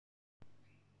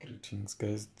Greetings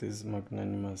guys, this is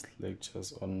Magnanimous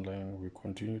Lectures Online. We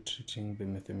continue treating the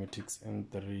Mathematics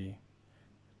M3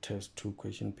 Test 2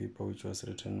 question paper, which was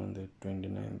written on the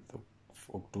 29th of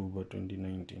October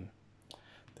 2019.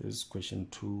 This is question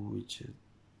 2, which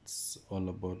is all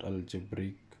about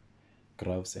algebraic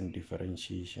graphs and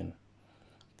differentiation.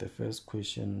 The first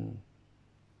question,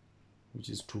 which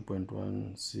is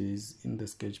 2.1, says in the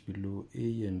sketch below,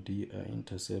 A and D are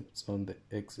intercepts on the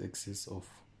x-axis of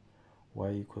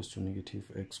y equals to negative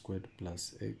x squared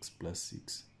plus x plus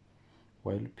 6,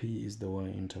 while P is the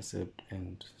y-intercept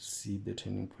and C the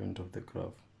turning point of the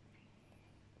graph.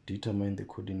 Determine the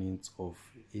coordinates of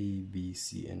A, B,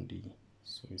 C, and D.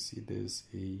 So you see there's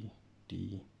A,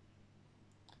 D,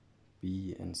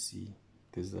 B, and C.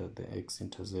 These are the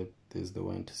x-intercept, there's the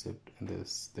y-intercept, and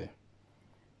there's the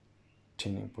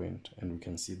turning point. And we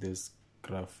can see this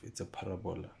graph, it's a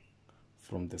parabola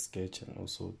from the sketch and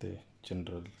also the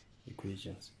general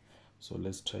equations. So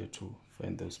let's try to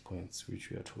find those points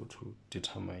which we are told to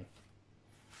determine.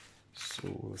 So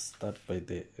we'll start by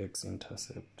the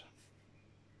x-intercept.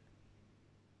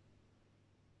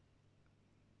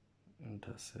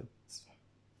 Intercepts,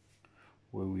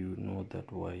 where we know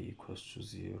that y equals to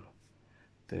 0.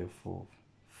 Therefore,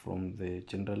 from the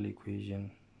general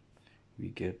equation, we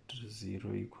get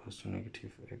 0 equals to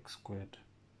negative x squared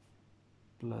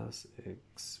plus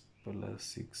x plus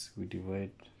 6. We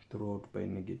divide throughout by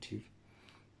negative,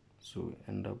 so we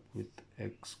end up with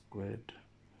x squared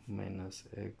minus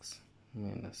x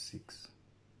minus 6,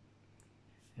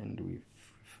 and we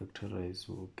factorize,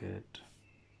 we'll get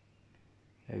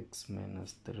x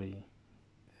minus 3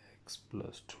 x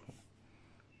plus 2.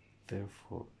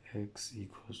 Therefore x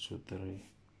equals to 3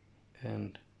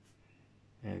 and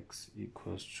x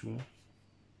equals to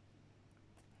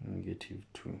negative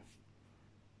 2.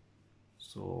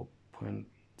 So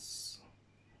points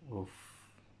of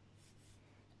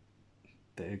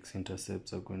the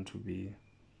x-intercepts are going to be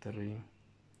 3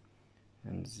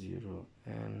 and 0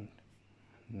 and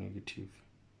negative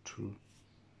 2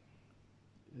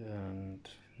 and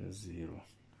 0.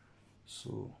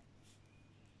 So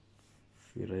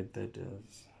if we write that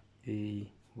as A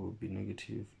will be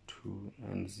negative 2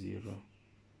 and 0,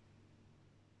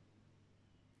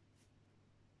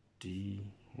 D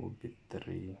will be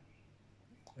 3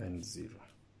 and 0.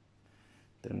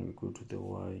 Then we go to the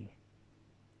y-intercept,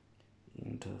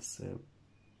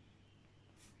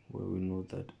 where we know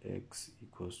that x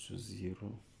equals to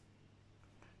 0.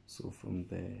 So from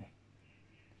the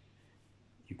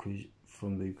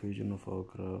equation of our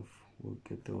graph, we'll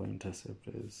get the y-intercept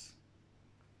as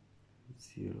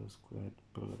 0 squared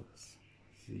plus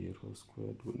 0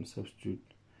 squared. When we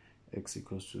substitute x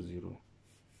equals to 0,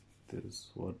 this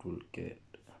is what we'll get,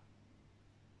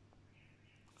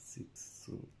 6.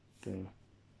 So the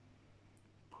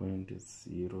point is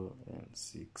 0 and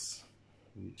 6,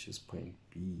 which is point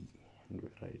B, and we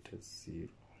write as 0,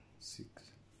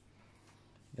 6.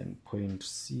 Then point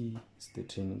C is the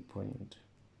turning point.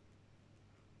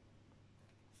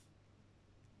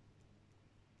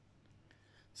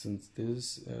 Since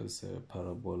this is a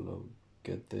parabola, we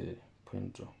get the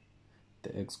point,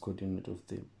 the x coordinate of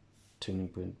the turning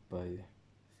point by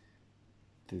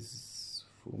this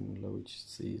formula, which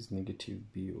says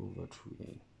negative b over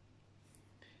 2a.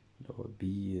 And our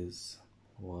b is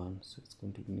 1, so it's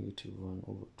going to be negative 1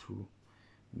 over 2,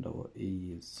 and our a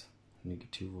is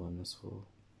negative 1 as well,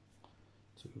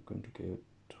 so we're going to get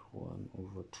 1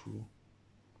 over 2.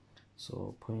 So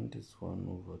our point is 1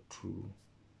 over 2,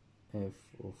 f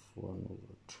of 1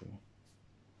 over 2.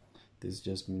 This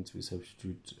just means we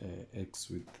substitute x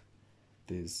with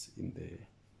this in the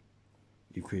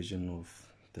equation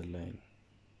of the line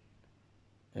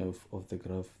of the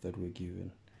graph that we're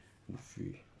given. If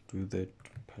we do that,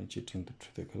 punch it into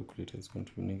the calculator, it's going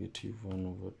to be negative 1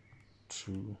 over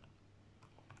 2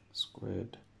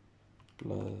 squared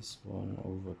plus 1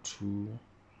 over 2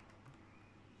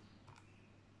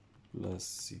 plus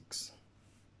 6,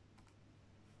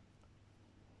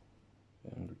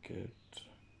 and we get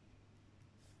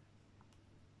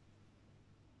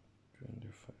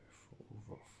 25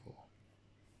 over 4.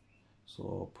 So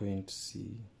our point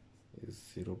C is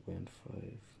 0.5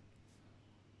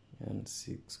 and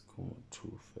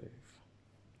 6,25.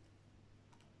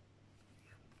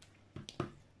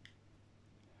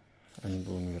 And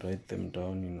when we write them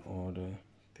down in order,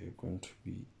 they're going to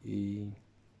be A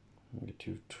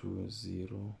negative 2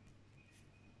 0,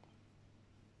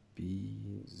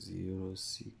 B 0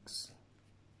 6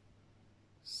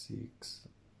 6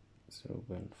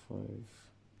 0.5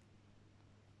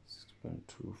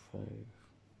 6.25,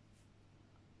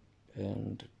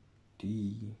 and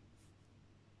D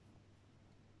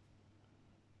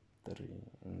 3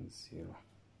 and 0.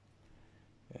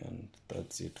 And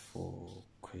that's it for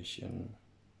question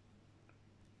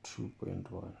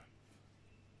 2.1.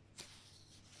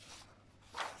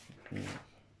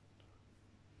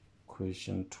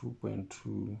 Question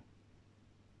 2.2,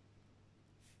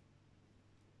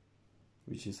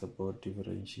 which is about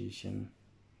differentiation.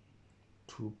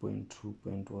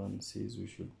 2.2.1 says we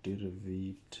should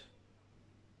derive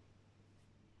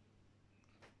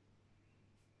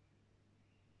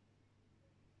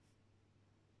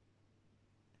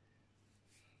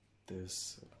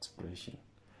this expression.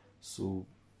 So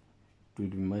it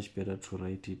would be much better to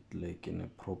write it like in a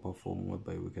proper form,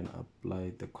 whereby we can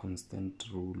apply the constant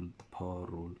rule, the power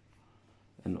rule,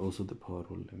 and also the power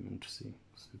rule, I meant to say.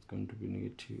 So it's going to be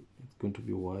negative, it's going to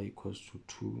be y equals to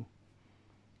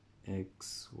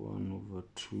 2x 1 over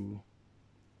 2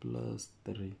 plus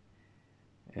 3x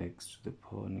to the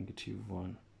power negative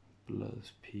 1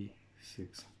 plus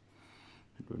p6.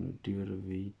 And when we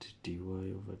derive dy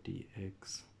over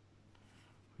dx,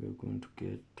 we are going to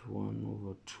get 1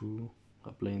 over 2,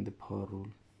 applying the power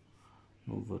rule,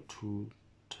 over 2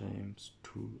 times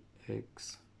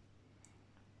 2x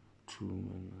 2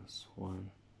 minus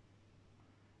 1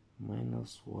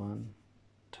 minus 1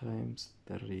 times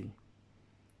 3x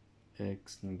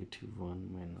negative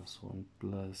 1 minus 1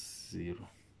 plus 0.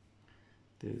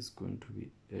 There's going to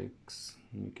be x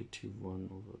negative 1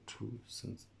 over 2,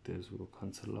 since this will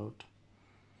cancel out,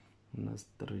 minus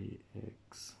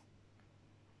 3x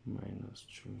minus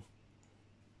 2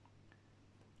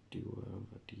 dy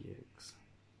over dx.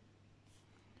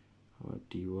 Our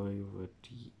dy over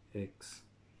dx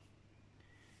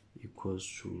equals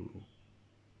to,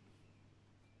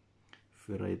 if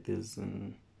we write this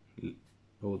in,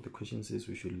 the question says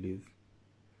we should leave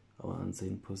our answer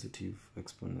in positive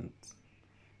exponents.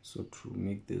 So to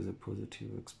make this a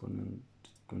positive exponent,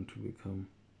 it's going to become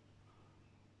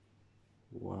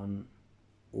 1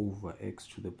 over x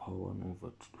to the power 1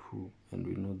 over 2, and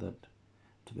we know that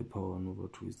to the power 1 over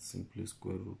 2 is simply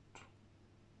square root.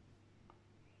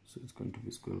 So it's going to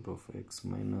be square root of x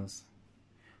minus,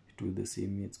 it will the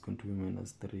same, it's going to be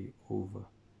minus 3 over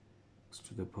x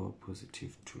to the power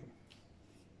positive 2.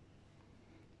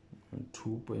 And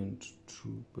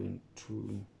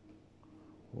 2.2.2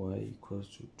 y equals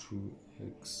to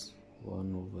 2x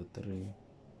 1 over 3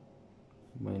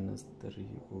 minus 3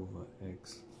 over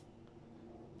x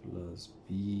plus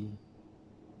b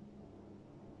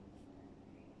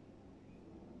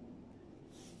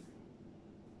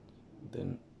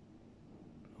then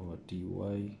our dy,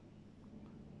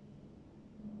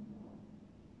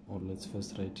 or let's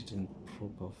first write it in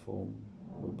proper form,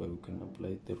 whereby we can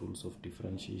apply the rules of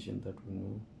differentiation that we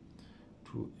know.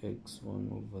 2x 1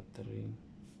 over 3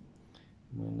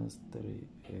 minus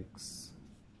 3x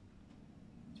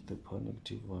to the power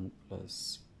negative 1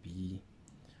 plus b.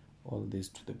 All this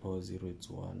to the power 0, it's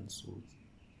 1, so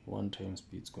 1 times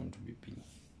b, it's going to be b.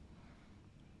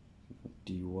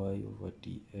 Dy over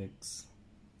dx is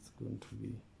going to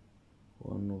be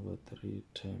 1 over 3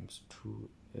 times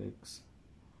 2x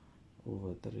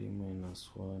over 3 minus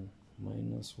 1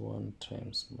 minus 1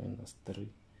 times minus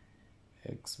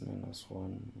 3x minus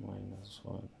 1 minus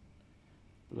 1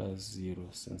 plus 0,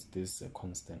 since this is a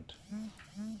constant.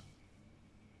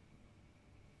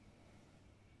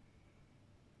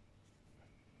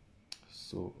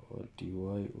 So our dy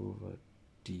over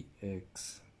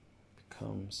dx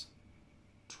becomes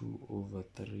 2 over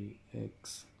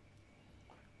 3x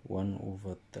 1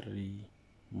 over 3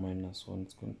 minus 1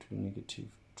 is going to be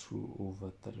negative 2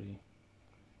 over 3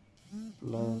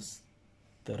 plus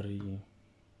 3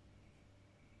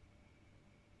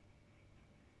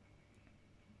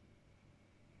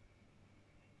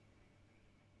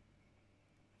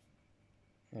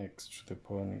 x to the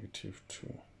power negative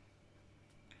 2.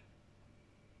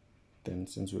 Then,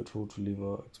 since we're told to leave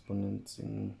our exponents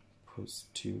in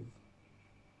positive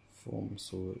form,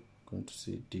 so we're going to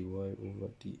say dy over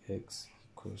dx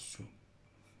equals to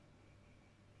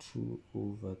 2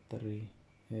 over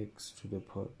 3x to the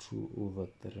power 2 over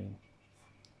 3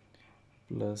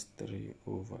 plus 3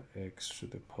 over x to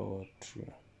the power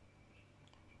 2.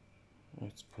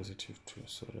 It's positive 2,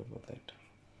 sorry about that.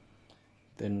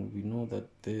 Then we know that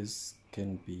this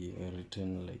can be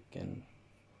written like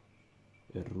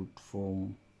a root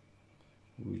form,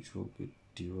 which will be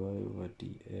dy over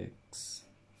dx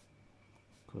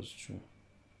equals to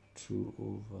 2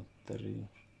 over 3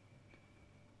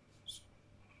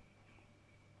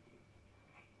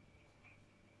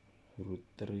 root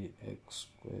 3x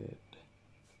squared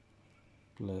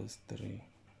plus 3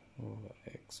 over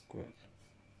x squared.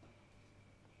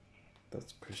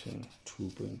 That's question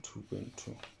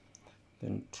 2.2.2.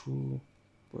 Then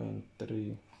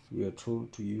 2.3, we are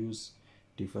told to use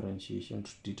differentiation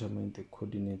to determine the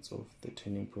coordinates of the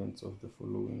turning points of the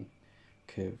following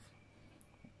curve.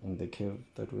 And the curve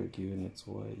that we're given, it's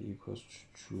y equals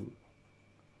to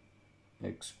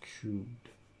x cubed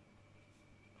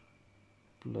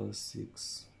plus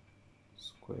 6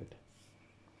 squared.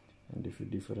 And if you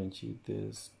differentiate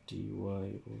this, dy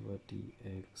over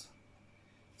dx,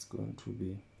 it's going to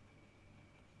be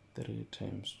 3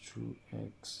 times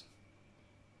 2x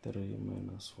 3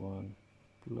 minus 1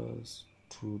 plus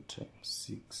 2 times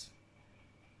 6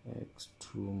 x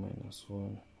 2 minus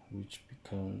 1, which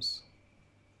becomes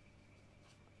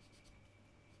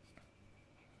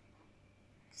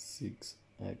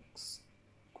 6x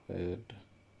squared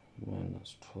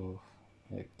minus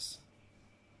 12x.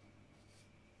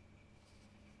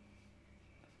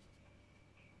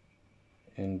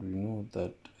 And we know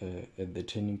that at the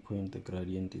turning point the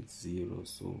gradient is 0,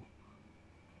 so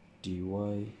dy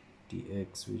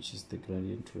dx, which is the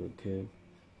gradient to a curve,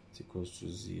 is equals to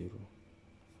 0,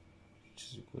 which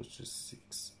is equals to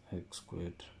 6x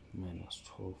squared minus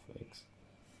 12x.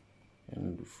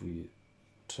 And if we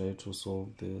try to solve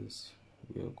this,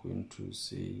 we are going to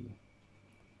say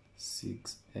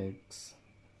 6x,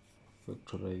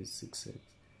 factorize 6x,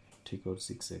 take out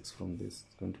 6x from this,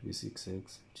 it's going to be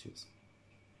 6x,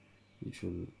 which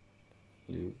will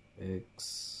leave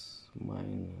x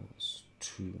minus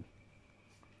 2,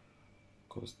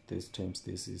 because this times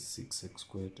this is 6x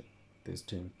squared, this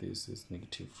times this is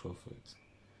negative 12x,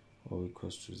 all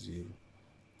equals to 0.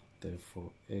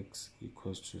 Therefore x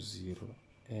equals to 0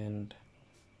 and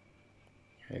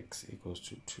x equals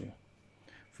to 2.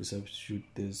 If we substitute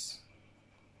these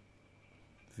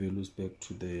values back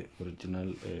to the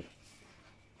original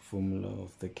formula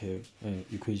of the curve,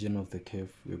 equation of the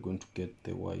curve, we're going to get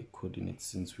the y coordinates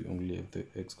since we only have the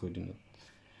x coordinate.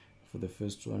 For the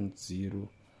first one, 0.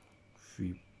 If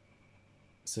we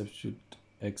substitute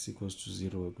x equals to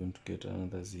 0, we're going to get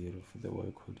another 0 for the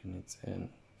y coordinates, and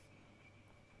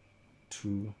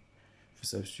 2. If we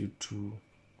substitute 2,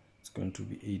 it's going to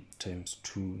be 8 times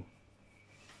 2,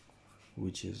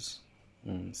 which is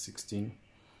 16.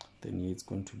 Then here it's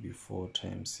going to be 4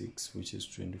 times 6, which is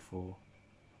 24.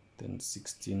 Then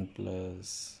 16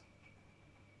 plus,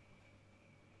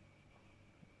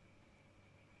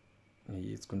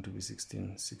 here it's going to be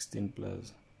 16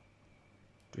 plus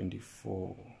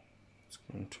 24, it's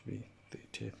going to be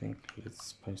 30, I think.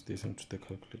 Let's punch this into the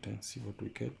calculator and see what we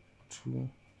get. 2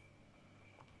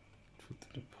 to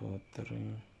the power 3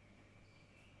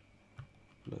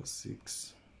 plus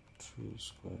 6, 2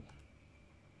 squared.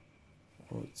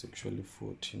 Oh, it's actually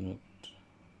 40, not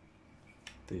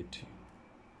 30.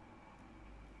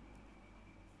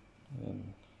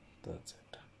 And that's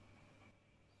it.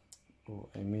 Oh,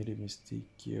 I made a mistake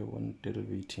here when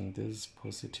derivating. This is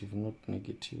positive, not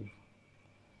negative.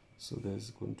 So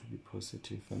there's going to be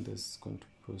positive and this is going to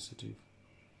be positive.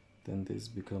 Then this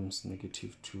becomes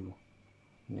negative 2.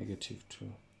 Negative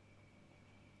 2.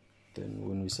 Then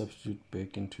when we substitute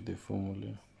back into the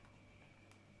formula,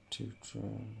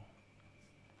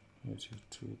 negative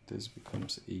 2, this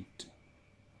becomes 8.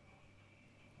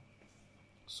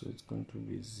 So it's going to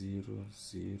be 0,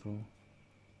 0,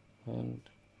 and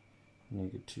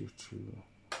negative 2,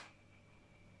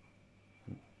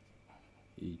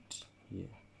 8 here.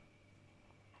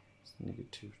 It's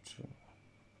negative 2.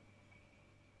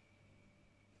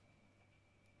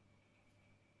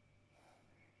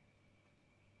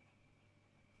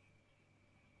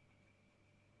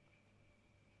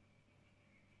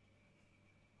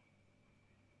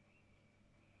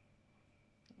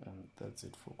 And that's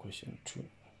it for question 2.